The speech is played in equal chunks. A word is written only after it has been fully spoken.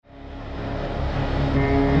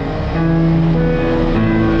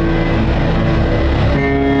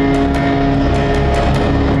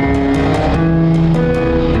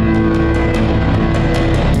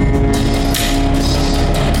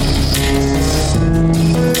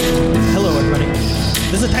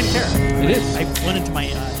went into my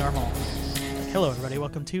normal. Hello, everybody.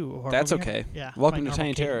 Welcome to. That's okay. Yeah. Welcome to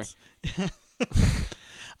Tiny Terror.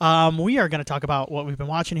 We are going to talk about what we've been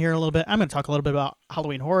watching here a little bit. I'm going to talk a little bit about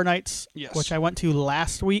Halloween Horror Nights, which I went to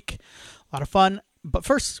last week. A lot of fun. But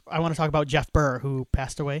first, I want to talk about Jeff Burr, who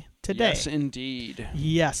passed away today. Yes, indeed.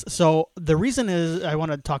 Yes. So the reason is I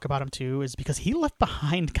want to talk about him too is because he left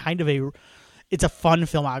behind kind of it's a fun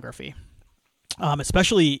filmography,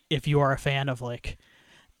 especially if you are a fan of like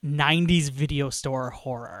 90s video store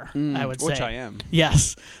horror. I would say, which I am.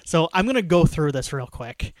 Yes. So I'm going to go through this real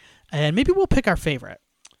quick, and maybe we'll pick our favorite.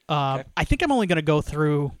 Okay. I think I'm only going to go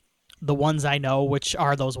through the ones I know, which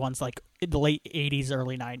are those ones like in the late 80s,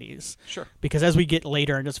 early 90s. Sure. Because as we get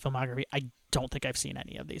later into his filmography, I don't think I've seen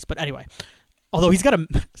any of these. But anyway, although he's got a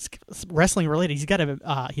wrestling related, he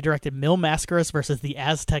directed Mil Mascaras versus the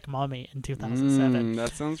Aztec Mummy in 2007.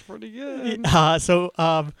 That sounds pretty good.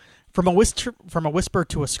 From a whisper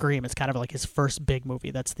to a scream is kind of like his first big movie.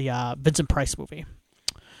 That's the Vincent Price movie.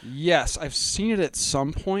 Yes, I've seen it at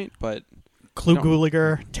some point, but Clu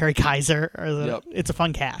Gulager, Terry Kaiser. It's a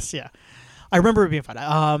fun cast, yeah. I remember it being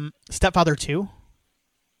fun. Stepfather 2.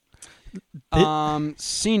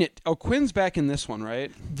 Seen it. Oh, Quinn's back in this one,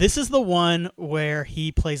 right? This is the one where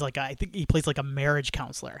he plays like a marriage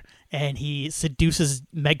counselor, and he seduces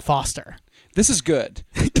Meg Foster. This is good.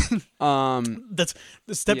 That's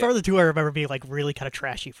the Stepfather 2. I remember being like really kind of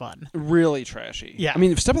trashy fun. Really trashy. Yeah. I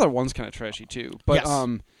mean, Stepfather 1's kind of trashy too, but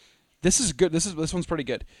yes. This is good. This one's pretty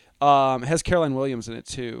good. It has Caroline Williams in it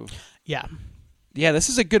too. Yeah. Yeah, this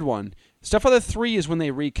is a good one. Stepfather 3 is when they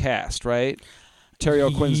recast, right? Terry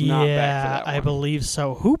O'Quinn's not back for that one. I believe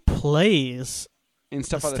so. Who plays in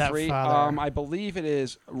Stepfather 3? I believe it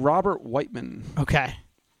is Robert Whiteman. Okay.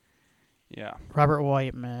 Yeah. Robert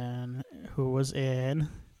Whiteman, who was in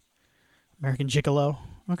American Gigolo.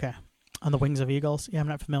 Okay. On the Wings of Eagles. Yeah, I'm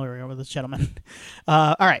not familiar with this gentleman.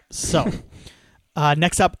 All right. So,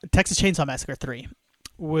 next up, Texas Chainsaw Massacre 3,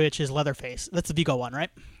 which is Leatherface. That's the Vigo one,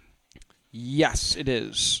 right? Yes, it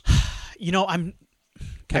is.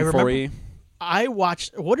 I remember. I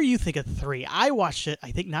watched. What do you think of 3? I watched it,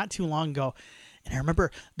 I think, not too long ago, and I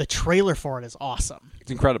remember the trailer for it is awesome.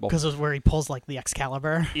 It's incredible because it was where he pulls like the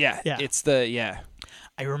Excalibur. Yeah.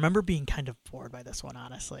 I remember being kind of bored by this one,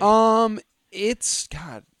 honestly. It's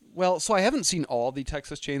God. Well, so I haven't seen all the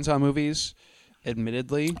Texas Chainsaw movies,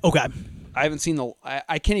 admittedly. Okay. I haven't seen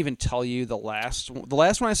I can't even tell you the last one. The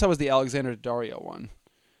last one I saw was the Alexander Daddario one.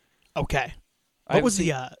 Okay. What was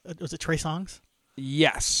was it Trey Songz?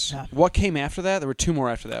 Yes. Yeah. What came after that? There were 2 more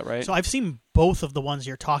after that, right? So I've seen both of the ones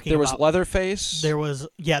you're talking about. There was Leatherface. There was,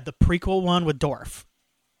 the prequel one with Dorf.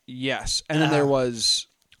 Yes. And then there was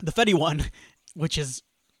the Fetty one, which is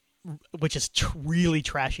really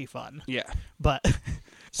trashy fun. Yeah. But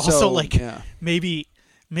also maybe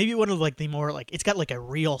one of like the more like it's got like a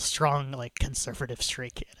real strong like conservative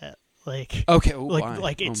streak in it. Like okay,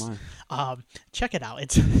 it's check it out.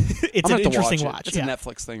 It's an interesting watch. It's a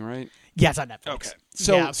Netflix thing, right? Yeah, it's on Netflix.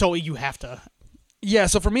 Okay, so you have to. Yeah,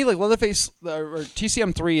 so for me, like Leatherface or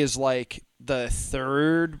TCM 3 is like the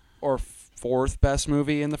 3rd or 4th best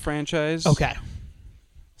movie in the franchise. Okay.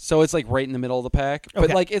 So it's like right in the middle of the pack, but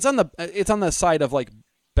like it's on the side of like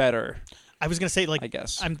better. I was gonna say like I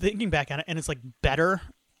guess I'm thinking back on it, and it's like better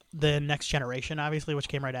than Next Generation, obviously, which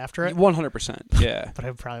came right after it. 100%. Yeah. But I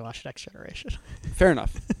would probably watch Next Generation. Fair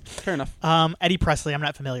enough. Eddie Presley, I'm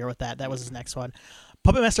not familiar with that. That was his next one.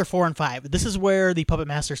 Puppet Master 4 and 5. This is where the Puppet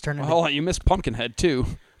Masters turn into... Oh, you missed Pumpkinhead, too.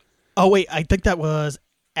 Oh, wait. I think that was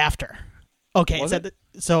after. Okay. Was it?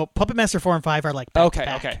 So Puppet Master 4 and 5 are like back to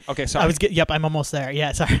back. Okay, sorry. I'm almost there.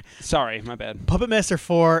 Yeah, sorry. Sorry, my bad. Puppet Master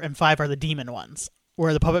 4 and 5 are the demon ones,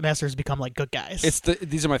 where the Puppet Masters become like good guys.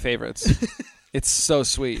 These are my favorites. It's so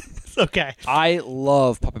sweet. Okay. I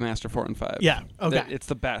love Puppet Master 4 and 5. Yeah, okay. It's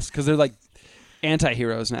the best, because they're like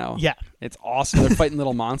anti-heroes now. Yeah. It's awesome. They're fighting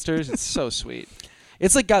little monsters. It's so sweet.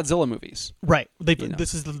 It's like Godzilla movies. Right.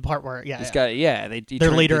 This is the part where,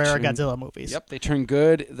 they're later era Godzilla movies. Yep, they turn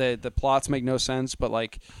good. The plots make no sense, but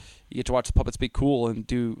like you get to watch the puppets be cool and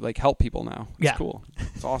do like help people now. It's cool.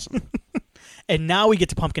 It's awesome. And now we get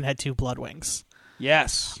to Pumpkinhead 2 Blood Wings.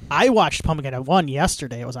 Yes. I watched Pumpkinhead 1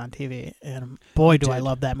 yesterday. It was on TV, and boy, do I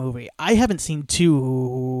love that movie. I haven't seen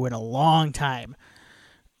 2 in a long time.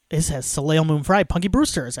 This has Soleil Moon Frye. Punky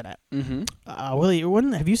Brewster is in it. Mm-hmm. Willie,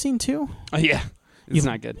 have you seen 2? Yeah. It's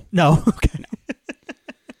not good. No? Okay. No.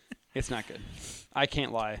 It's not good. I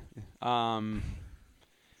can't lie.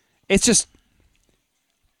 It's just...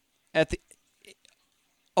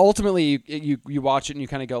 ultimately, you watch it and you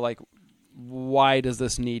kind of go like, why does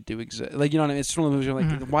this need to exist? Like, you know what I mean? It's one of the movies you're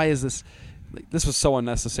like, why is this? like, this was so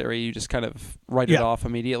unnecessary. You just kind of write it Yeah. off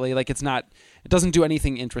immediately. Like, it doesn't do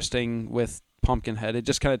anything interesting with Pumpkinhead. It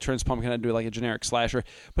just kind of turns Pumpkinhead into like a generic slasher,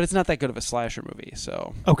 but it's not that good of a slasher movie.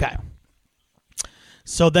 So Okay.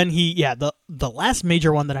 So then the last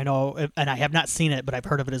major one that I know, and I have not seen it, but I've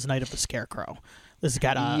heard of it, is Night of the Scarecrow. This has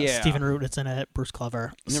got Stephen Root. It's in it. Bruce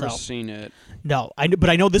Clever. Never seen it. No, but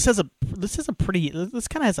I know this kind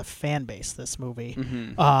of has a fan base. This movie.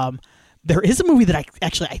 Mm-hmm. There is a movie that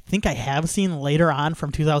I think I have seen later on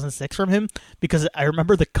from 2006 from him, because I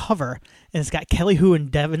remember the cover, and it's got Kelly Hu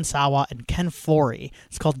and Devon Sawa and Ken Foree.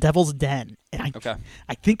 It's called Devil's Den, and I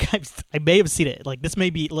think I may have seen it. Like, this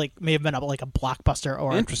may have been a blockbuster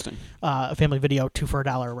or interesting a Family Video 2 for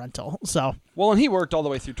 $1 rental. So and he worked all the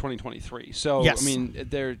way through 2023. So yes. I mean,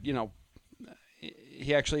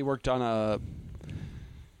 he actually worked on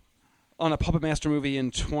a Puppet Master movie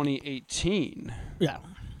in 2018. Yeah.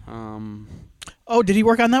 Did he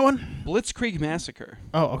work on that one? Blitzkrieg Massacre.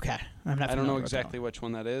 Oh, okay. I don't know exactly which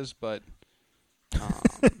one that is, but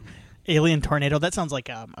Alien Tornado. That sounds like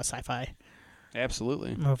a sci-fi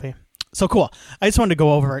absolutely movie. So cool. I just wanted to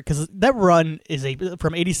go over it because that run is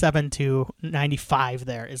from 87 to 95.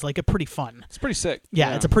 There is like a pretty fun. It's pretty sick.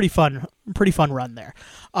 Yeah, it's a pretty fun run there.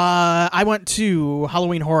 I went to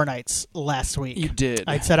Halloween Horror Nights last week. You did.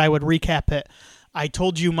 I said I would recap it. I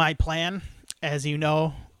told you my plan. As you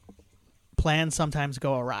know, plans sometimes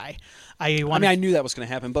go awry. I knew that was going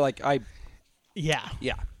to happen, but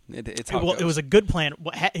it's how it goes. It was a good plan.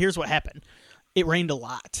 Here's what happened. It rained a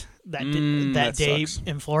lot that day sucks.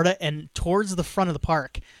 in Florida, and towards the front of the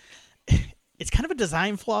park. It's kind of a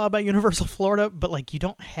design flaw by Universal Florida, but like you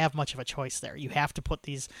don't have much of a choice there. You have to put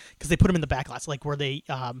these because they put them in the back lots, like where they,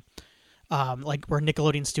 like where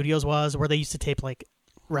Nickelodeon Studios was, where they used to tape like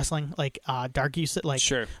wrestling, like Dark used to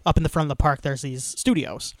Sure. Up in the front of the park. There's these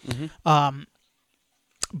studios. Mm-hmm.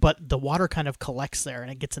 But the water kind of collects there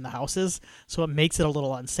and it gets in the houses, so it makes it a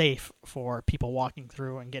little unsafe for people walking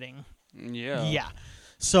through and getting. Yeah.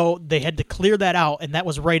 So they had to clear that out, and that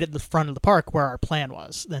was right at the front of the park where our plan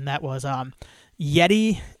was. Then that was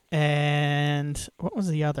Yeti and what was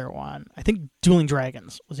the other one? I think Dueling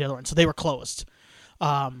Dragons was the other one. So they were closed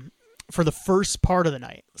for the first part of the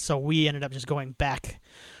night. So we ended up just going back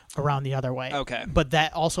around the other way. Okay. But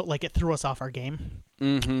that also, like, it threw us off our game.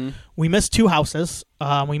 Mm-hmm. We missed two houses.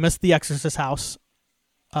 We missed the Exorcist house.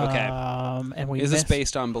 Okay. And Is this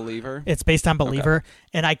based on Believer? It's based on Believer. Okay.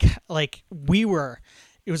 And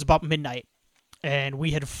it was about midnight, and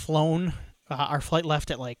we had flown. Our flight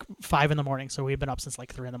left at like 5 a.m, so we had been up since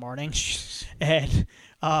like 3 a.m. And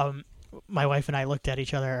my wife and I looked at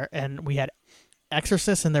each other, and we had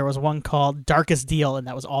Exorcist, and there was one called Darkest Deal, and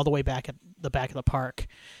that was all the way back at the back of the park.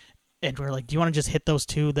 And we were like, do you want to just hit those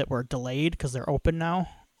two that were delayed because they're open now?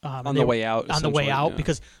 On the way out,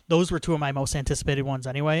 because those were two of my most anticipated ones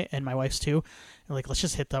anyway, and my wife's too. And like, let's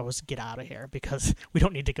just hit those, get out of here, because we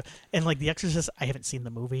don't need to go. And like The Exorcist, I haven't seen the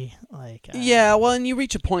movie. Like, yeah, well, and you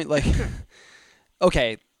reach a point like,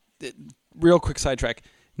 okay, real quick sidetrack.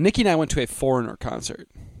 Nikki and I went to a Foreigner concert.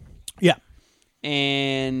 Yeah,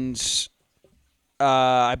 and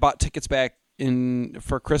I bought tickets back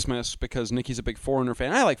for Christmas because Nikki's a big Foreigner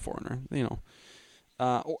fan. I like Foreigner, you know.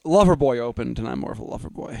 Loverboy opened, and I'm more of a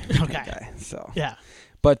Loverboy guy. So yeah,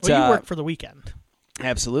 but you work for the weekend.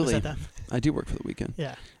 Absolutely, Is that them? I do work for the weekend.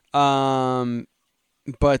 Yeah.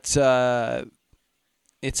 But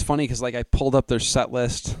it's funny because like I pulled up their set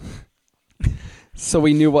list, so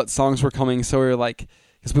we knew what songs were coming. So we were like,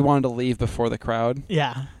 because we wanted to leave before the crowd.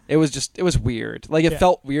 Yeah. It was weird. Like it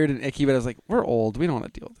felt weird and icky, but I was like, we're old. We don't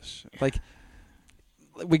want to deal with this shit. Like.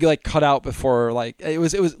 We like cut out before like it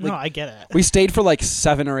was like, no, I get it. We stayed for like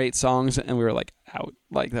 7 or 8 songs and we were like out.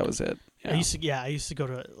 Like that was it. Yeah. I used to go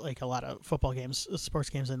to like a lot of football games,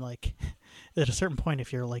 sports games, and like at a certain point,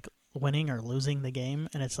 if you're like winning or losing the game,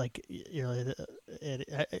 and it's like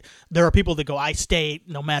there are people that go, I stay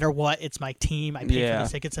no matter what. It's my team. I pay for the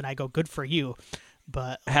tickets, and I go, good for you.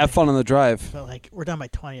 But have fun on the drive. But like we're down by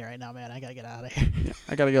 20 right now, man. I gotta get out of here. Yeah,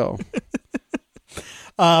 I gotta go.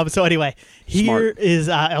 So anyway, here is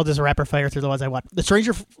I'll just rapid fire through the ones I want. The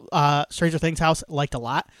Stranger Things house liked a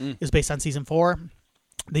lot. Is based on season 4.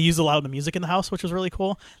 They used a lot of the music in the house, which was really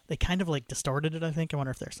cool. They kind of like distorted it, I think. I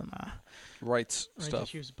wonder if there's some rights stuff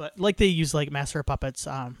issues, but like they used like Master of Puppets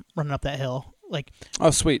running up that hill. Like,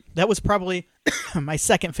 oh sweet, that was probably my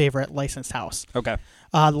second favorite licensed house. Okay.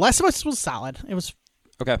 The Last of Us was solid. It was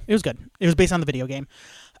okay. It was good. It was based on the video game.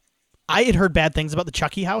 I had heard bad things about the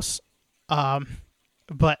Chucky house.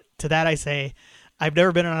 But to that I say, I've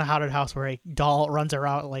never been in a haunted house where a doll runs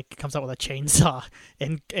around, like comes out with a chainsaw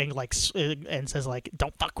and says like,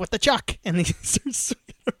 "Don't fuck with the Chuck," and he starts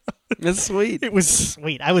swinging around. That's sweet. It was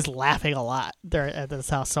sweet. I was laughing a lot there at this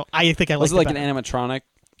house. So I think I Was liked it like an animatronic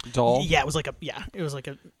doll? Yeah, it was like a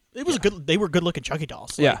good. They were good looking Chucky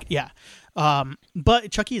dolls. Yeah. Yeah.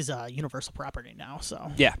 But Chucky is a Universal property now,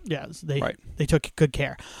 so Yeah. They took good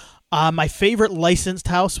care. My favorite licensed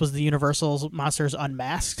house was the Universal's Monsters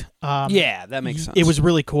Unmasked. Yeah, that makes sense. It was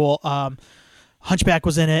really cool. Hunchback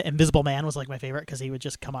was in it. Invisible Man was like my favorite because he would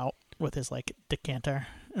just come out with his like decanter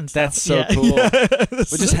and stuff. That's so cool.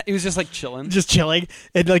 He was just like chilling,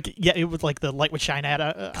 and like it was like the light would shine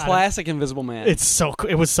at classic Invisible Man. It's so cool.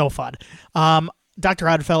 It was so fun. Dr.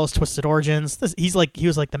 Oddfellow's Twisted Origins. He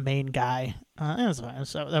was like the main guy. It was fine.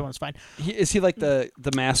 So that one's fine. Is he like the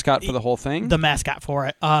mascot for the whole thing? The mascot for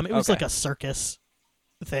it. It was like a circus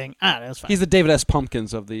thing. I don't know. It was fine. He's the David S.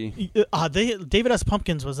 Pumpkins of the. David S.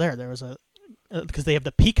 Pumpkins was there. There was because they have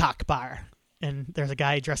the Peacock Bar, and there's a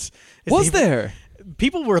guy dressed. There?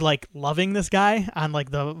 People were like loving this guy on like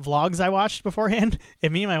the vlogs I watched beforehand,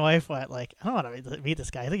 and me and my wife went like, I don't want to meet this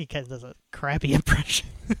guy. I think he kind of does a crappy impression.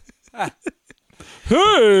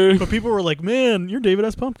 Hey! But people were like, "Man, you're David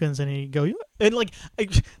S. Pumpkins," and he go, yeah. And like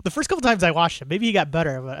the first couple times I watched him, maybe he got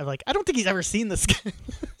better, but I'm like, I don't think he's ever seen this guy.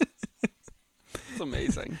 It's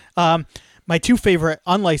amazing. My two favorite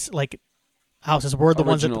unlicensed like houses were the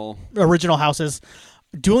original houses.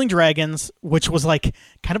 Dueling Dragons, which was like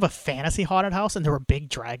kind of a fantasy haunted house, and there were big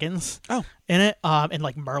dragons in it. And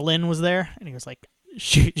like Merlin was there, and he was like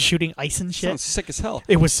shooting ice and shit. Sounds sick as hell.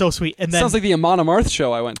 It was so sweet. And then sounds like the Amon Amarth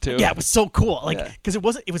show I went to. Yeah, it was so cool. Like because it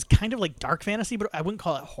was kind of like dark fantasy, but I wouldn't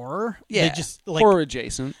call it horror. Yeah, they just like horror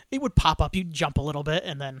adjacent. It would pop up, you'd jump a little bit,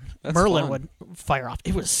 and then That's Merlin fun. would fire off.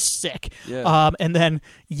 It was sick. Yeah. And then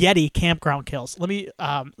Yeti campground kills. Let me.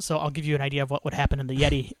 So I'll give you an idea of what would happen in the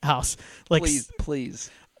Yeti house. Like, please.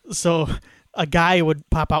 So a guy would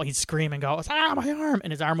pop out, he'd scream and go, my arm,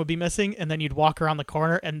 and his arm would be missing, and then you'd walk around the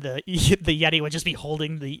corner, and the Yeti would just be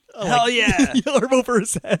holding the arm over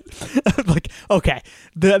his head. Like, okay,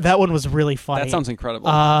 that one was really funny. That sounds incredible.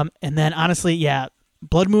 And then honestly, yeah,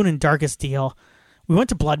 Blood Moon and Darkest Deal. We went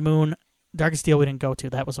to Blood Moon. Darkest Deal we didn't go to.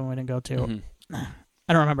 That was one we didn't go to. Mm-hmm.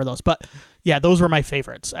 I don't remember those, but yeah, those were my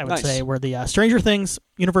favorites. I would say were the Stranger Things,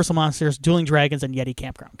 Universal Monsters, Dueling Dragons, and Yeti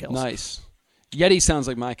Campground Kills. Nice. Yeti sounds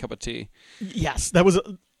like my cup of tea. Yes, that was.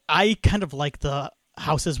 I kind of like the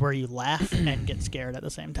houses where you laugh and get scared at the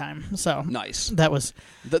same time. So nice. That was.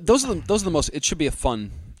 Those are the most. It should be a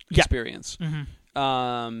fun experience.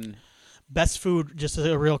 Mm-hmm. Best food. Just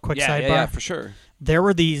a real quick sidebar. Yeah, for sure. There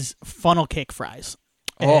were these funnel cake fries,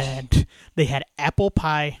 and they had apple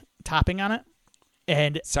pie topping on it,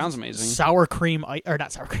 and sounds amazing. Sour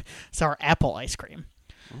apple ice cream.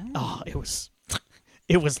 Oh, it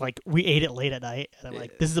was like we ate it late at night, and I'm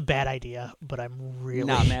like, this is a bad idea, but I'm really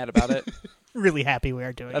not mad about it. Really happy we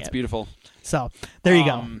are doing it. That's beautiful. So there you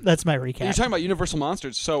go. That's my recap. You're talking about Universal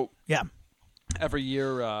Monsters. So yeah, every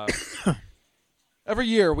year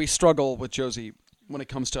we struggle with Josie when it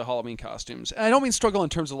comes to Halloween costumes, and I don't mean struggle in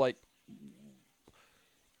terms of like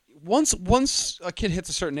once a kid hits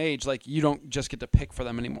a certain age, like you don't just get to pick for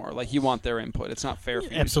them anymore. Like you want their input. It's not fair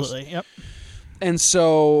for you. Absolutely. Yep. And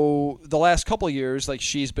so the last couple of years, like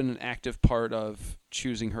she's been an active part of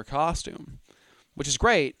choosing her costume, which is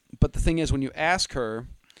great. But the thing is, when you ask her,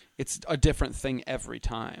 it's a different thing every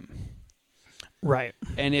time. Right.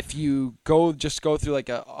 And if you go through like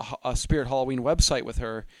a Spirit Halloween website with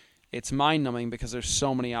her, it's mind numbing because there's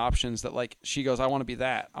so many options that like she goes, I want to be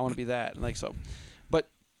that. I want to be that. And like so. But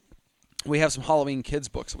we have some Halloween kids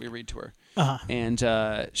books that we read to her.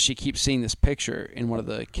 And she keeps seeing this picture in one of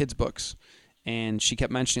the kids books. And she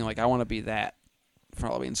kept mentioning, like, I want to be that for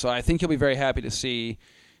Halloween. So I think you'll be very happy to see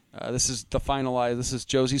this is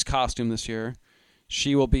Josie's costume this year.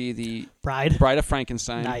 She will be the Bride of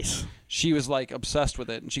Frankenstein. Nice. She was, like, obsessed with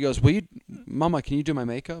it. And she goes, Mama, can you do my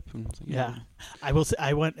makeup? And I was like, yeah. I will say,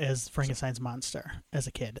 I went as Frankenstein's monster as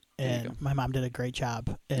a kid. And my mom did a great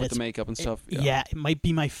job. With the makeup and stuff. Yeah, it might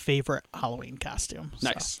be my favorite Halloween costume.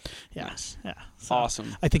 Nice. So, yeah. Nice. Yeah. So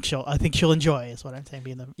awesome. I think she'll enjoy is what I'm saying,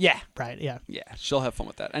 being the bride. Yeah. Yeah, she'll have fun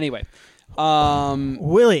with that. Anyway.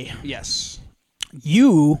 Willie. Yes.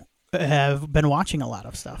 You have been watching a lot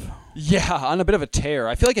of stuff. Yeah, on a bit of a tear.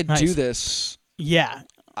 I feel like I do this. Yeah.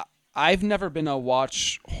 I've never been a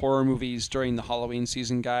watch horror movies during the Halloween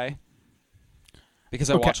season guy because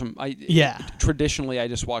I watch them. Traditionally, I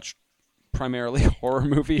just watch primarily horror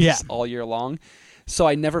movies all year long. So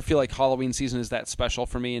I never feel like Halloween season is that special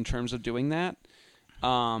for me in terms of doing that.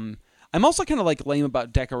 I'm also kind of like lame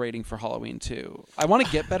about decorating for Halloween too. I want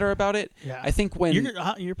to get better about it. Yeah. I think when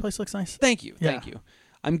your place looks nice. Thank you.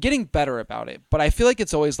 I'm getting better about it, but I feel like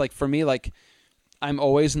it's always like for me, like I'm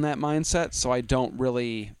always in that mindset, so I don't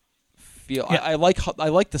really feel. Yeah. I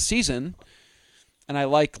like the season, and I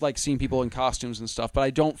like seeing people in costumes and stuff. But I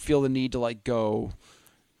don't feel the need to like go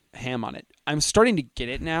ham on it. I'm starting to get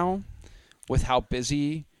it now, with how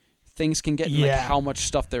busy things can get, and like how much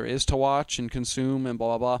stuff there is to watch and consume, and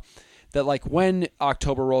blah blah blah. That like when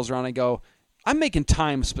October rolls around, I go, I'm making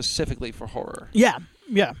time specifically for horror. Yeah.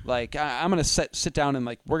 Yeah. Like I'm gonna sit down and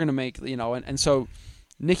like we're gonna make and so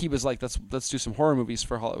Nikki was like, let's do some horror movies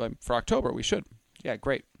for October. We should. Yeah,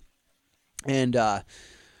 great. And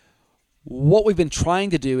what we've been trying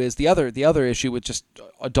to do is the other issue with just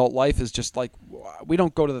adult life is just like we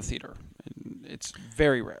don't go to the theater. It's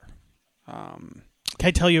very rare. Can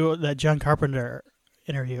I tell you that John Carpenter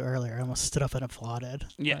interview earlier? I almost stood up and applauded.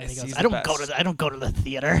 Yeah, he goes, he's I don't go to the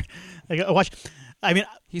theater.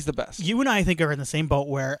 He's the best. You and I think are in the same boat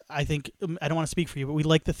where I think I don't want to speak for you, but we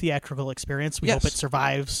like the theatrical experience. We hope it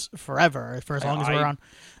survives forever for as long as we're on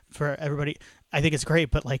for everybody. I think it's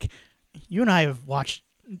great, but like you and I have watched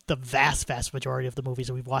the vast majority of the movies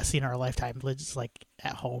that we've seen in our lifetime just like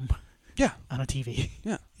at home. Yeah. On a TV.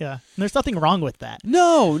 Yeah. Yeah. And there's nothing wrong with that.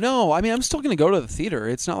 No. I mean, I'm still going to go to the theater.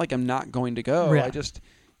 It's not like I'm not going to go. Yeah. I just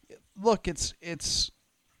look, it's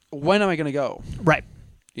when am I going to go? Right.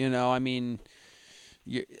 I mean,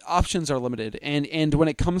 options are limited. And when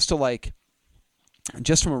it comes to like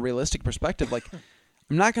just from a realistic perspective, like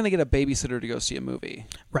I'm not going to get a babysitter to go see a movie.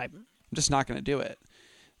 Right. I'm just not going to do it.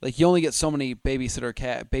 Like you only get so many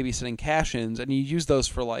babysitting cash-ins, and you use those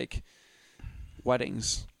for like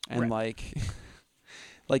weddings and like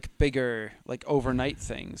bigger like overnight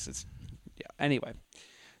things. Anyway.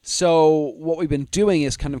 So what we've been doing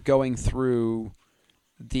is kind of going through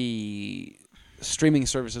the streaming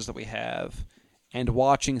services that we have and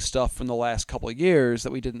watching stuff from the last couple of years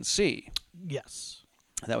that we didn't see. Yes.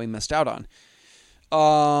 That we missed out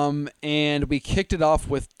on. And we kicked it off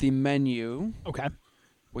with The Menu. Okay.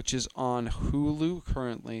 Which is on Hulu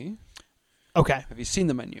currently. Okay. Have you seen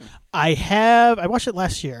The Menu? I have. I watched it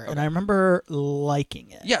last year, and I remember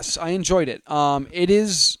liking it. Yes, I enjoyed it. It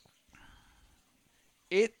is...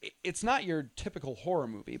 It's not your typical horror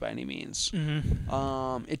movie by any means.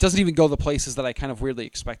 Mm-hmm. It doesn't even go the places that I kind of weirdly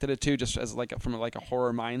expected it to, just as from a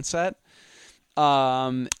horror mindset.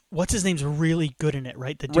 What's his name's really good in it,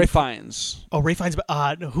 right? Ray Fiennes. Ray Fiennes.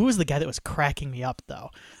 Who was the guy that was cracking me up though?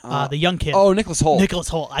 The young kid. Oh, Nicholas Hoult. Nicholas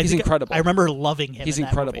Hoult. He's incredible. I remember loving him. He's in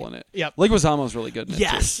incredible that movie. in it. Yep. Leguizamo's really good in it too.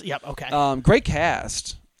 Yes. Yep. Okay. Great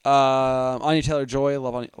cast. Anya Taylor-Joy.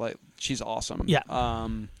 Love Anya. She's awesome. Yeah.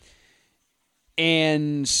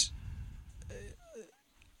 And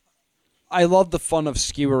I love the fun of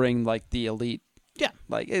skewering the elite. Yeah.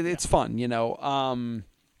 It's fun,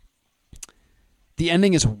 The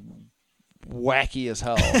ending is wacky as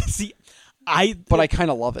hell. See, but I kind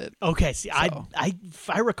of love it. Okay, see, so. If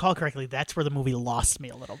I recall correctly, that's where the movie lost me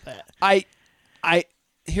a little bit.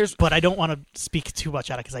 But I don't want to speak too much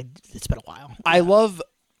on it because it's been a while. I love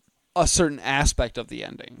a certain aspect of the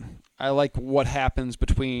ending. I like what happens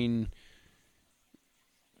between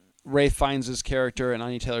Ray Fiennes' character and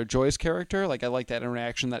Anya Taylor-Joy's character. I like that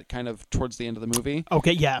interaction that kind of towards the end of the movie.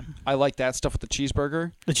 Okay, yeah. I like that stuff with the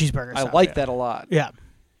cheeseburger. The cheeseburger I stuff, like that a lot. Yeah.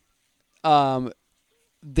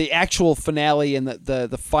 The actual finale and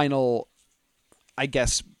the final, I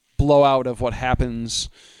guess, blowout of what happens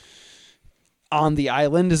on the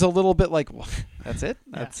island is a little bit like, well, that's it?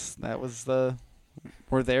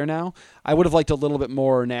 We're there now? I would have liked a little bit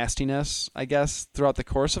more nastiness, I guess, throughout the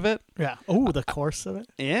course of it. Yeah. Oh, the course of it?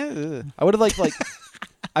 Yeah. I would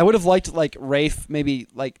have liked Rafe maybe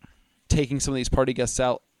taking some of these party guests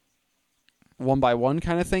out one by one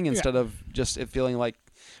kind of thing instead of just it feeling like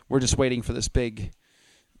we're just waiting for this big...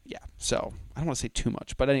 Yeah, so I don't want to say too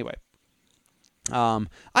much, but anyway. I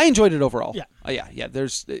enjoyed it overall. Yeah. Yeah.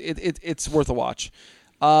 It's worth a watch.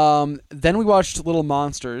 Then we watched Little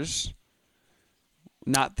Monsters,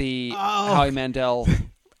 not the Howie Mandel.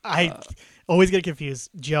 I always get confused.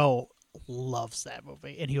 Joe loves that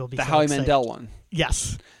movie, and he will be the so Howie excited. Mandel one.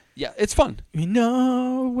 Yes. Yeah, it's fun. We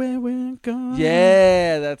know where we're going.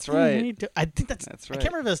 Yeah, that's right. I think that's right. I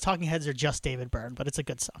can't remember if it was Talking Heads or just David Byrne, but it's a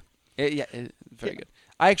good song. Very good.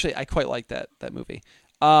 I quite like that movie.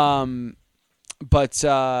 But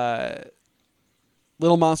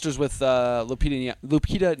Little Monsters with Lupita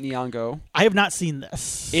Nyong'o. I have not seen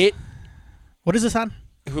this. What is this on?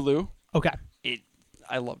 Hulu. Okay.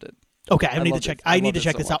 I loved it. Okay, I need to check. I need to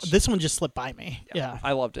check so this out. This one just slipped by me. Yeah.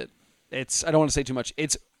 I loved it. I don't want to say too much.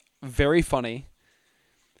 It's very funny,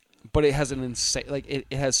 but it has an insane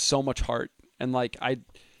it has so much heart, and I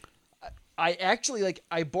actually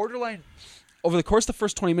I borderline over the course of the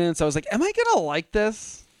first 20 minutes I was like, am I gonna like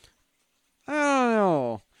this? I don't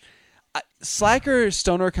know. Slacker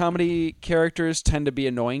stoner comedy characters tend to be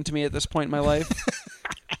annoying to me at this point in my life.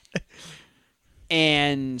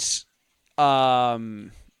 And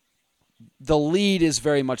the lead is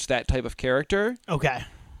very much that type of character. Okay.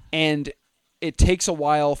 And it takes a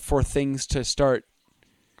while for things to start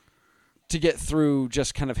to get through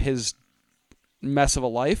just kind of his mess of a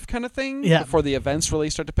life kind of thing before the events really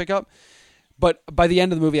start to pick up. But by the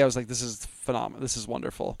end of the movie, I was like, this is phenomenal. This is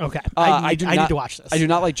wonderful. Okay. I need to watch this. I do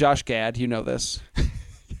not like Josh Gad. You know this.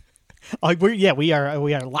 We are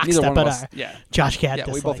lockstep at our Josh Gad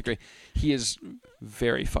dislike. We both agree. He is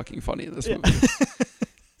very fucking funny in this movie.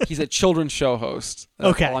 He's a children's show host.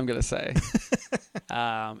 That's all I'm going to say.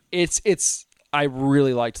 I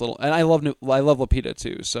really liked and I love Lupita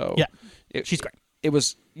too. So she's great.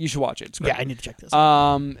 You should watch it. It's great. Yeah, I need to check this.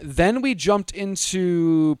 Then we jumped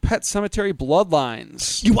into Pet Sematary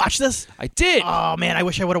Bloodlines. You watched this? I did. Oh man, I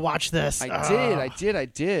wish I would have watched this. I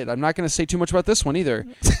did. I'm not going to say too much about this one either,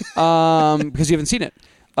 because you haven't seen it.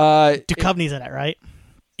 Duchovny's in it, right?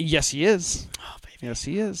 Yes, he is. Oh baby. Yes,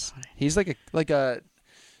 he is. He's like a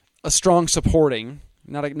strong supporting,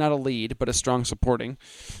 not a lead, but a strong supporting.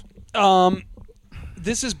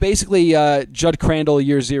 This is basically Judd Crandall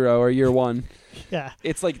year 0 or year 1. Yeah.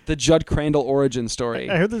 It's like the Judd Crandall origin story.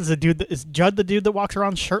 I heard there's a dude is Judd the dude that walks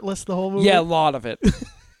around shirtless the whole movie? Yeah, a lot of it.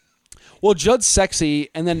 Well, Judd's sexy,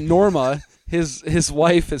 and then Norma, his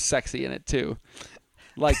wife, is sexy in it too.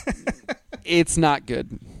 Like, it's not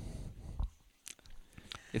good.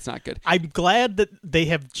 It's not good. I'm glad that they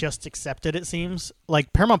have just accepted, it seems.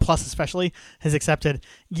 Like, Paramount Plus especially has accepted,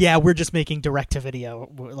 we're just making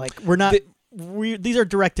direct-to-video. Like, we're not... these are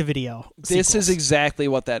direct-to-video sequels. This is exactly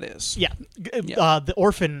what that is. Yeah. The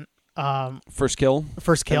Orphan... First Kill.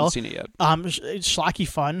 First Kill. Haven't seen it yet. It's schlocky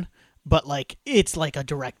fun, but, like, it's like a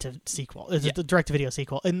direct-to-sequel. It's a direct-to-video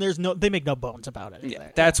sequel, and they make no bones about it.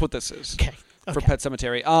 Yeah, that's what this is. Okay. For Pet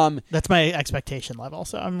Sematary. That's my expectation level,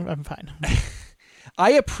 so I'm fine.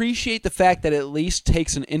 I appreciate the fact that it at least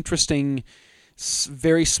takes an interesting,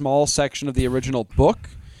 very small section of the original book,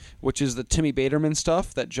 which is the Timmy Baterman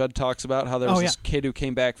stuff that Judd talks about, how there was this kid who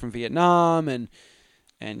came back from Vietnam and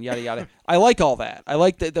yada yada. I like all that. I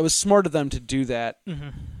like that was smart of them to do that. Mm-hmm.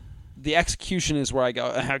 The execution is where I go,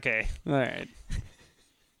 okay, all right.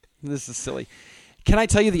 This is silly. Can I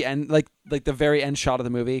tell you the end, like the very end shot of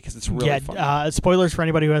the movie? Because it's really funny. Spoilers for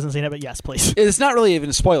anybody who hasn't seen it, but yes, please. It's not really even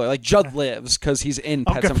a spoiler. Like, Judd lives because he's in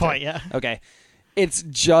Pet Sematary. Good point, yeah. Okay. It's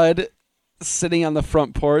Judd sitting on the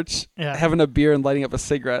front porch, having a beer and lighting up a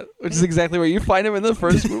cigarette, which is exactly where you find him in the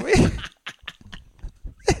first movie.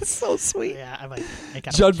 It's so sweet. Yeah, I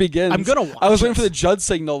Judd begins. I'm going to watch I was waiting for the Judd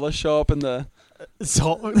signal to show up in the...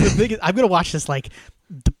 So, the thing is, I'm going to watch this, like,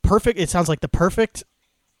 it sounds like the perfect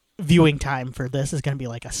viewing time for this is going to be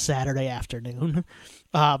like a Saturday afternoon,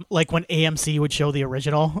 like when AMC would show the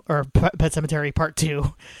original or Pet Sematary Part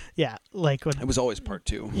 2. Yeah, like when it was always Part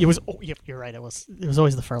 2. It was. Oh, you're right. It was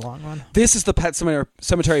always the furlong one. This is the Pet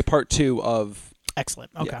Sematary Part 2 of.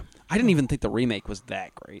 Excellent. Okay. Yeah. I didn't even think the remake was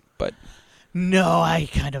that great, but. No, I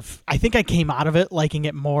think I came out of it liking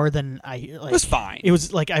it more than I. Like, it was fine. It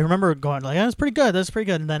was like I remember going like, "That's pretty good. That's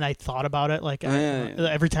pretty good." And then I thought about it like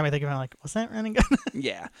every time I think about it, I'm like, "Was that running good?"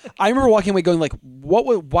 Yeah, I remember walking away going like,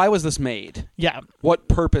 why was this made? Yeah, what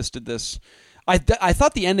purpose did this? I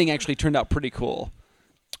thought the ending actually turned out pretty cool.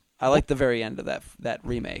 I liked the very end of that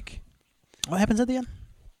remake. What happens at the end?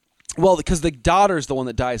 Well, because the daughter's the one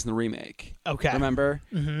that dies in the remake. Okay. Remember?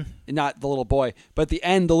 Mm-hmm. Not the little boy. But at the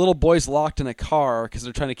end, the little boy's locked in a car because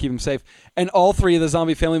they're trying to keep him safe. And all three of the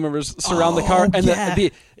zombie family members surround the car.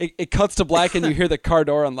 And it cuts to black and you hear the car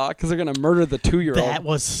door unlock because they're going to murder the 2-year-old. That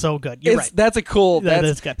was so good. You're right. That's a cool... That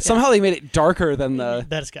is good. Somehow they made it darker than the...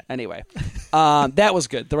 That is good. Anyway. That was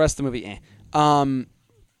good. The rest of the movie,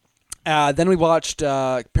 then we watched...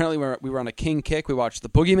 apparently we were on a King kick. We watched The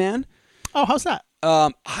Boogeyman. Oh, how's that?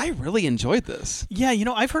 I really enjoyed this. Yeah,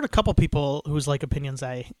 I've heard a couple people whose like opinions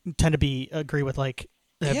I tend to agree with. Like,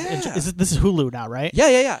 this is Hulu now, right?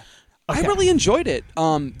 Yeah. Okay. I really enjoyed it.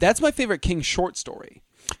 That's my favorite King short story.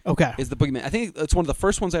 Okay, is The Boogeyman. I think it's one of the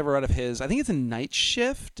first ones I ever read of his. I think it's a Night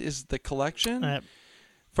Shift is the collection.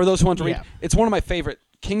 For those who want to read, it's one of my favorite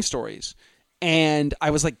King stories. And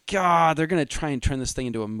I was like, God, they're gonna try and turn this thing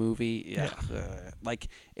into a movie. Yeah. Like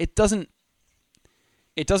it doesn't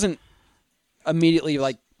immediately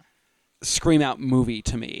like scream out movie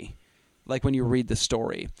to me like when you read the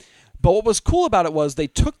story. But what was cool about it was they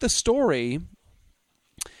take the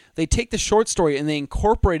short story and they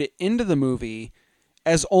incorporate it into the movie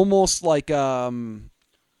as almost like not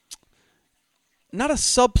a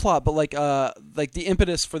subplot but like the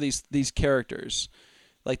impetus for these characters.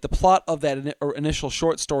 Like the plot of that initial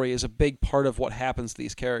short story is a big part of what happens to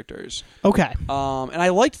these characters. Okay. And I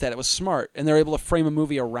liked that. It was smart. And they're able to frame a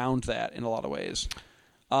movie around that in a lot of ways.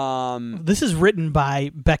 This is written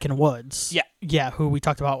by Beck and Woods. Yeah. Yeah, who we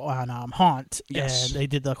talked about on Haunt. Yes. And they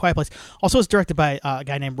did The Quiet Place. Also, it's directed by a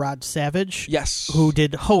guy named Rod Savage. Yes. Who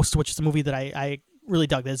did Host, which is a movie that I really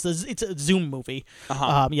dug. It's a Zoom movie.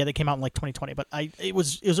 Uh-huh. That came out in like 2020. But it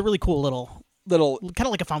was a really cool little kind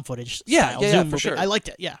of like a found footage style Zoom for movie. sure. I liked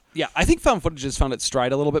it. Yeah. Yeah, I think found footage has found its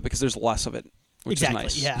stride a little bit because there's less of it, which exactly.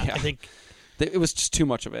 is nice. Yeah, I think it was just too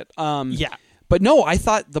much of it. yeah. But no, I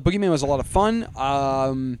thought The Boogeyman was a lot of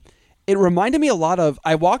fun. It reminded me a lot of.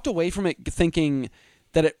 I walked away from it thinking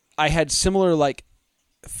that I had similar like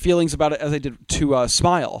feelings about it as I did to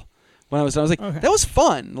Smile. When I was done, I was like, that was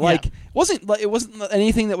fun. Like, it wasn't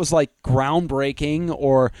anything that was like groundbreaking,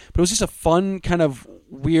 but it was just a fun kind of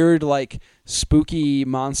weird, like spooky,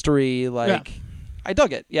 monstery. Like, I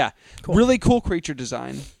dug it. Yeah, cool. Really cool creature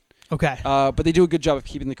design. Okay, but they do a good job of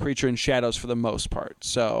keeping the creature in shadows for the most part.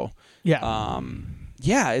 So yeah,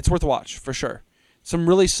 it's worth a watch for sure. Some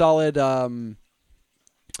really solid use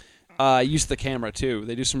of the camera too.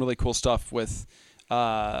 They do some really cool stuff with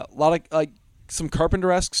a lot of like. Some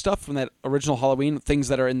Carpenter-esque stuff from that original Halloween, things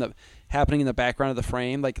that are happening in the background of the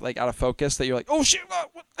frame, like out of focus, that you're like, oh shit,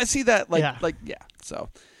 I see that, So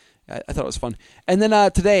I thought it was fun. And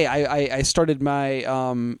then today I started my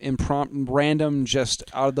random, just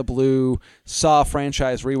out of the blue Saw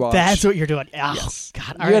franchise rewatch. That's what you're doing. Oh, yes.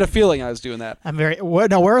 God, you had a feeling I was doing that.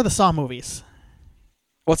 Where are the Saw movies?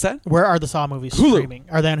 What's that? Where are the Saw movies Hulu. streaming?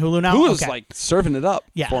 Are they on Hulu now? Hulu's like serving it up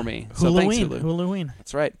for me. So thanks, Hulu. Hulu.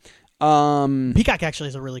 That's right. Peacock actually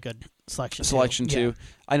is a really good selection too. Yeah.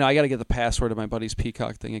 I know. I got to get the password of my buddy's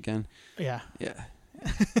Peacock thing again. Yeah.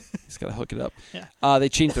 He's got to hook it up. Yeah. They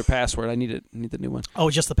changed their password. I need the new one. Oh,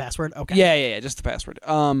 just the password? Okay. Yeah, just the password.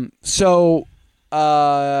 So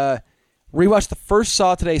rewatched the first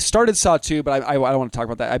Saw today. Started Saw 2, but I don't want to talk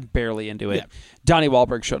about that. I'm barely into it. Yeah. Donnie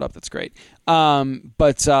Wahlberg showed up. That's great.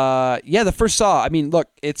 But the first Saw. I mean, look,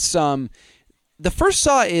 it's the first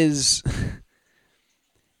Saw is.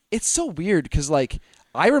 It's so weird because, like,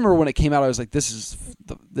 I remember when it came out, I was like, "This is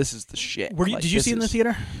the shit." Did you see it in the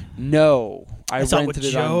theater? No, I saw it rented with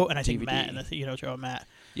it Joe on and I think DVD. Matt and Joe and Matt.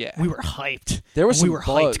 Yeah, we were hyped. We were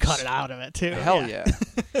hyped to cut it out of it too. Hell yeah!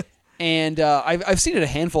 And I've seen it a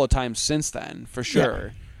handful of times since then, for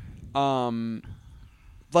sure. Yeah.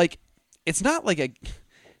 Like, it's not like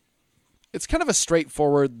it's kind of a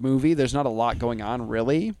straightforward movie. There's not a lot going on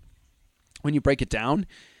really when you break it down.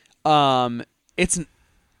 It's.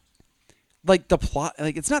 Like the plot,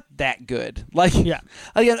 like it's not that good. Like,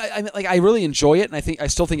 I really enjoy it, and I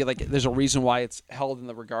still think it, there's a reason why it's held in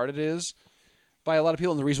the regard it is by a lot of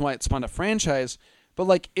people, and the reason why it spawned a franchise. But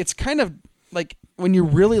like, it's kind of like when you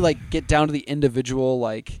really like get down to the individual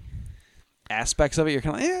like aspects of it, you're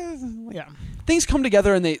kind of like, things come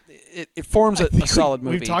together and it forms a solid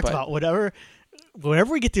movie. We've talked about whenever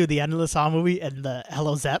we get to the end of the Saw movie and the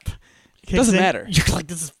Hello Zep. Doesn't matter. You're like,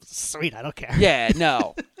 this is sweet. I don't care. Yeah,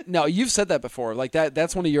 no. You've said that before. Like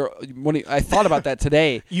that's one of I thought about that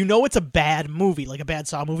today. You know, it's a bad movie, like a bad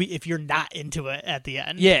Saw movie, if you're not into it at the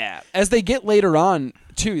end. Yeah, as they get later on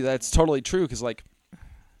too, that's totally true. Because like,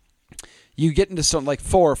 you get into something like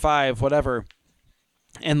 4 or 5, whatever,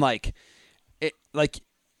 and like, it like.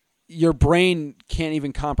 Your brain can't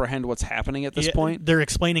even comprehend what's happening at this point. They're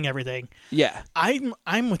explaining everything. Yeah,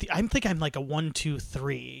 I'm with you. I think I'm like a 1, 2,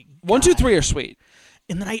 3. 1, 2, 3 are sweet.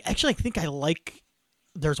 And then I think I like.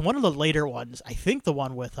 There's one of the later ones. I think the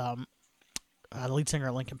one with the lead singer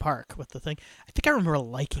of Linkin Park with the thing. I think I remember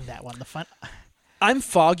liking that one. The fun. I'm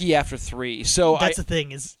foggy after 3, so that's the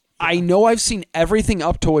thing is. Yeah. I know I've seen everything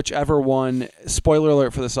up to whichever one. Spoiler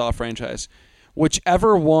alert for the Saw franchise.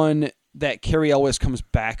 Whichever one that Carrie Elwes comes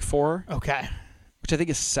back for. Okay. Which I think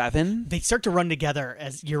is 7. They start to run together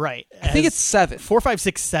as you're right. I think it's 7. 4, 5,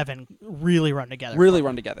 6, 7 really run together. Really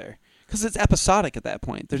run together. Because it's episodic at that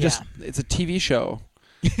point. It's a TV show.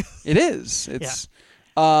 It is. It's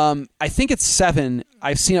I think it's 7.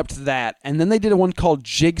 I've seen up to that. And then they did one called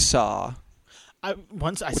Jigsaw.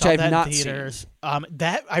 Once I saw that in theaters.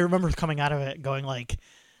 That I remember coming out of it going like,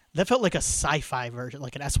 that felt like a sci-fi version,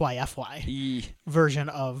 like an SYFY version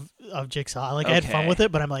of Jigsaw. Like I had fun with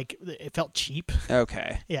it, but I'm like, it felt cheap.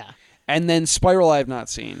 Okay. Yeah. And then Spiral I have not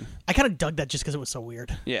seen. I kind of dug that just because it was so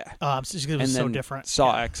weird. Yeah. Just because it was so different.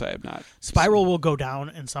 Saw X I have not. Spiral will go down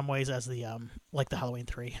in some ways as the like the Halloween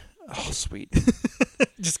 3. Oh, sweet.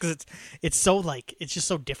 Just because it's so like it's just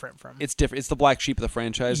so different from. It's different. It's the black sheep of the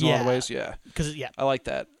franchise in a lot of ways. Yeah. Because I like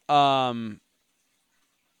that.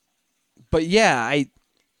 But yeah,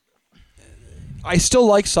 I still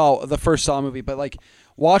like the first Saw movie, but like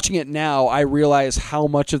watching it now, I realize how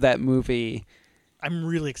much of that movie. I'm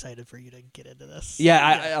really excited for you to get into this.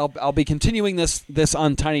 Yeah, I'll be continuing this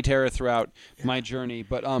on Tiny Terror throughout my journey.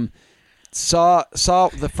 But Saw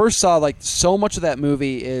the first Saw, like so much of that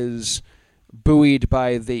movie is buoyed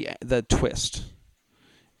by the twist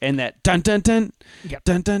and that dun dun dun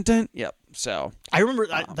dun dun dun. Yep. So I remember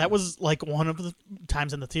that was like one of the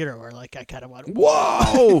times in the theater where like I kind of went,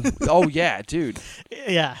 whoa! Oh yeah, dude.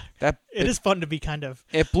 Yeah, it is fun to be kind of.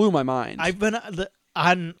 It blew my mind. I've been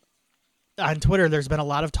on Twitter. There's been a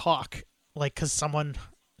lot of talk, like because someone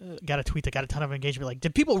got a tweet that got a ton of engagement. Like,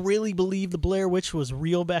 did people really believe the Blair Witch was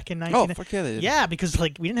real back in 19? Oh, fuck yeah, they did. Yeah, because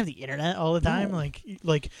like we didn't have the internet all the time. No.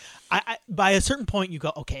 Like I by a certain point you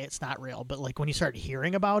go, okay, it's not real. But like when you start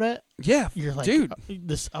hearing about it, yeah, you're like, dude,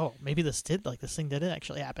 maybe this thing did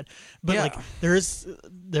actually happen. But yeah. like there is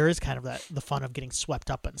kind of the fun of getting swept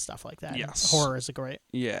up and stuff like that. Yes, and horror is a great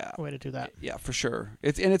way to do that. Yeah, for sure.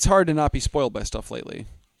 It's hard to not be spoiled by stuff lately.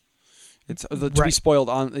 It's to be spoiled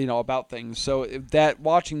on about things. So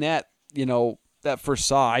watching that. That first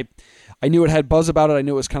Saw, I knew it had buzz about it. I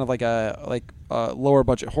knew it was kind of like a lower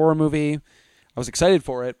budget horror movie. I was excited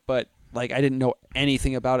for it, but like I didn't know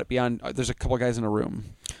anything about it beyond there's a couple guys in a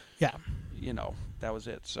room. Yeah, that was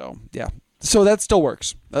it. So yeah, so that still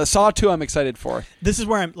works. Saw 2, I'm excited for. This is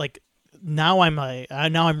where I'm like. Now I'm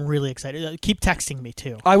really excited. Keep texting me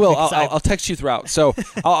too. I will. I'll text you throughout. So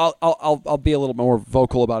I'll be a little more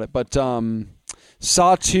vocal about it. But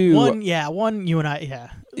Saw 2. One you and I,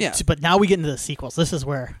 yeah. But now we get into the sequels. This is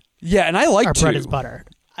where and I like our 2. bread is butter.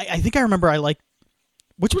 I think I remember I liked,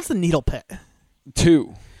 which was the needle pit?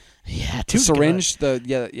 2. Yeah, 2's the syringe. Good.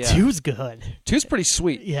 Yeah. 2's good. 2's pretty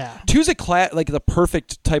sweet. Yeah. 2's like the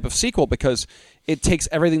perfect type of sequel because it takes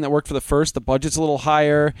everything that worked for the first. The budget's a little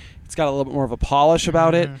higher. It's got a little bit more of a polish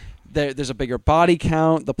about it. There's a bigger body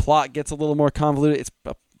count. The plot gets a little more convoluted. It's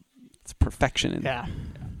perfection.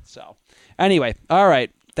 So anyway, all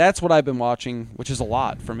right. That's what I've been watching, which is a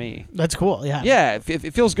lot for me. That's cool. Yeah. Yeah.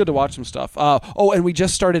 It feels good to watch some stuff. And we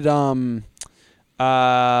just started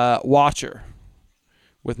Watcher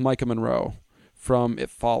with Micah Monroe from It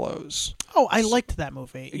Follows. Oh, I liked that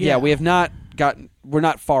movie. Yeah, we have not we're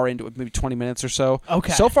not far into it, maybe 20 minutes or so.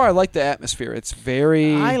 Okay. So far, I like the atmosphere. It's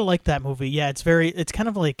very... I like that movie. Yeah, it's kind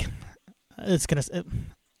of like...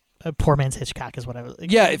 a poor man's Hitchcock is what I was...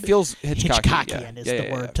 Yeah, it feels Hitchcocky. Hitchcockian is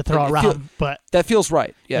the word to throw around, but... That feels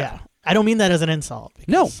right, yeah. I don't mean that as an insult.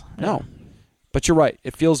 Because, no. But you're right.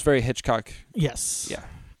 It feels very Hitchcock. Yes. Yeah.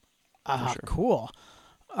 Sure. Cool.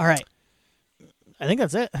 All right. I think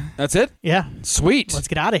that's it. That's it? Yeah. Sweet. Let's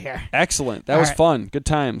get out of here. Excellent. That was fun. Good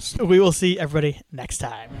times. We will see everybody next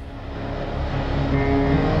time.